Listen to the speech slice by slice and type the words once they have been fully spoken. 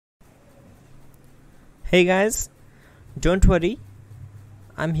Hey guys, don't worry,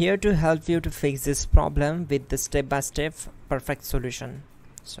 I'm here to help you to fix this problem with the step-by-step perfect solution.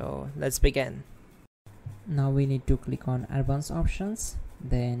 So let's begin. Now we need to click on advanced options,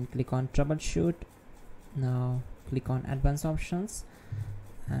 then click on troubleshoot. Now click on advanced options,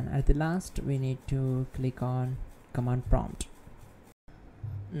 and at the last we need to click on command prompt.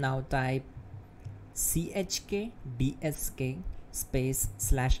 Now type chkdsk space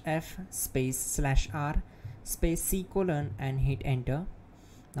 /f space /r space c : and hit enter.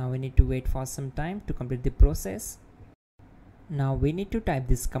 Now we need to wait for some time to complete the process. Now we need to type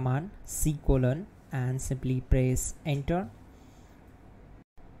this command c : and simply press enter.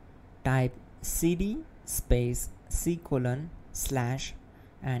 Type cd space c : /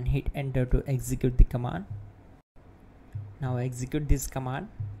 and hit enter to execute the command. Now execute this command.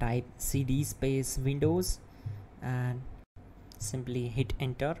 Type cd space windows and simply hit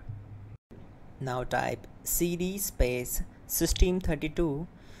enter. Now type cd space system32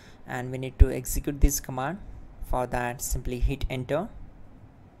 and we need to execute this command. For that, simply hit enter.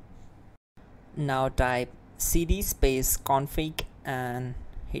 Now type cd space config and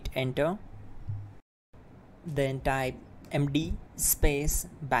hit enter. Then type md space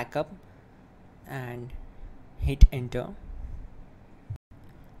backup and hit enter.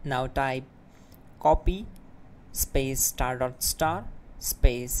 Now type copy space **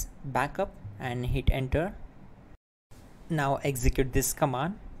 space backup and hit enter. Now execute this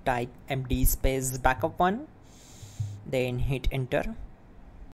command. Type md space backup1, then hit enter.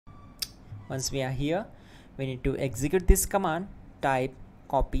 Once we are here, we need to execute this command. Type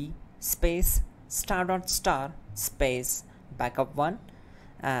copy space ** space backup1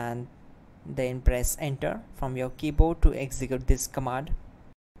 and then press enter from your keyboard to execute this command.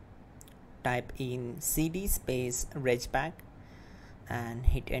 Type in cd space regback and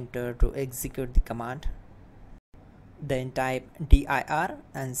hit enter to execute the command. Then type dir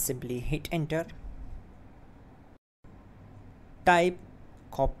and simply hit enter. Type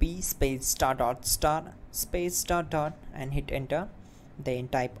copy space ** space .. and hit enter. Then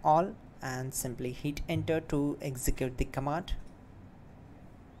type all and simply hit enter to execute the command.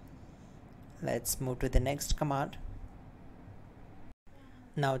 Let's move to the next command.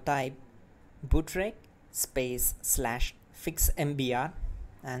 Now type bootrec space /fixmbr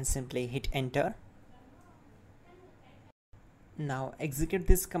and simply hit enter. Now execute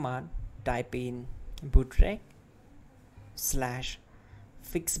this command. Type in bootrec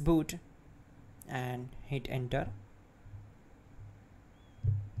 /fixboot and hit enter.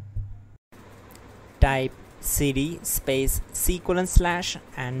 Type cd space c : /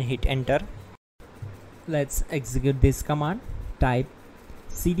 and hit enter. Let's execute this command. Type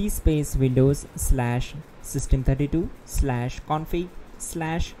cd space windows /system32 /config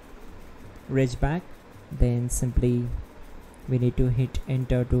 /regback. Then simply we need to hit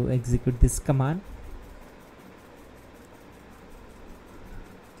enter to execute this command.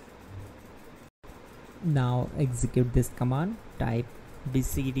 Now execute this command. Type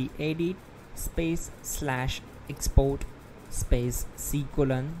bcd edit space /export space c :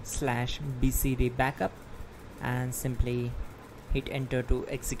 /bcd backup and simply hit enter to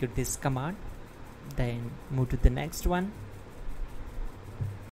execute this command. Then move to the next one.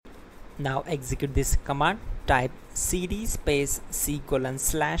 Now execute this command. Type cd space c : /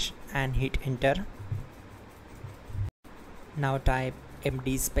 and hit enter. Now type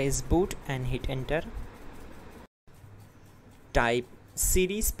md space boot and hit enter. Type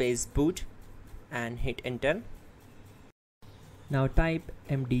cd space boot and hit enter. Now type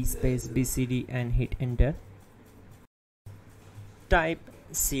md space bcd and hit enter. Type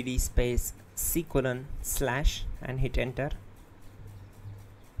cd space c : / and hit enter.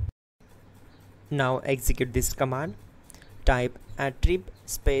 Now execute this command. Type attrib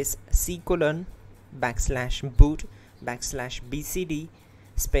space c : /boot /bcd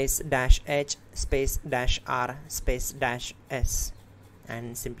space -h space -r space -s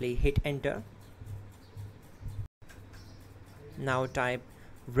and simply hit enter. Now type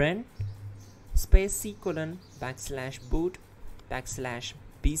run space c : /boot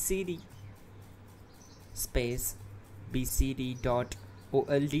 /bcd space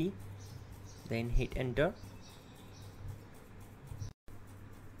bcd.old, then hit enter.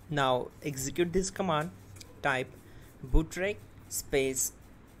 Now execute this command. Type bootrec space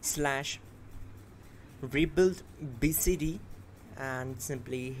 /rebuild bcd and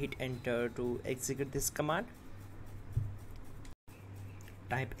simply hit enter to execute this command.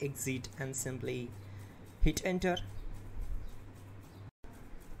 Type exit and simply hit enter.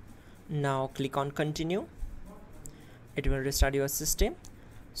 Now click on continue. It will restart your system.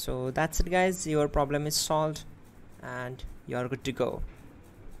 So that's it guys, your problem is solved and you are good to go.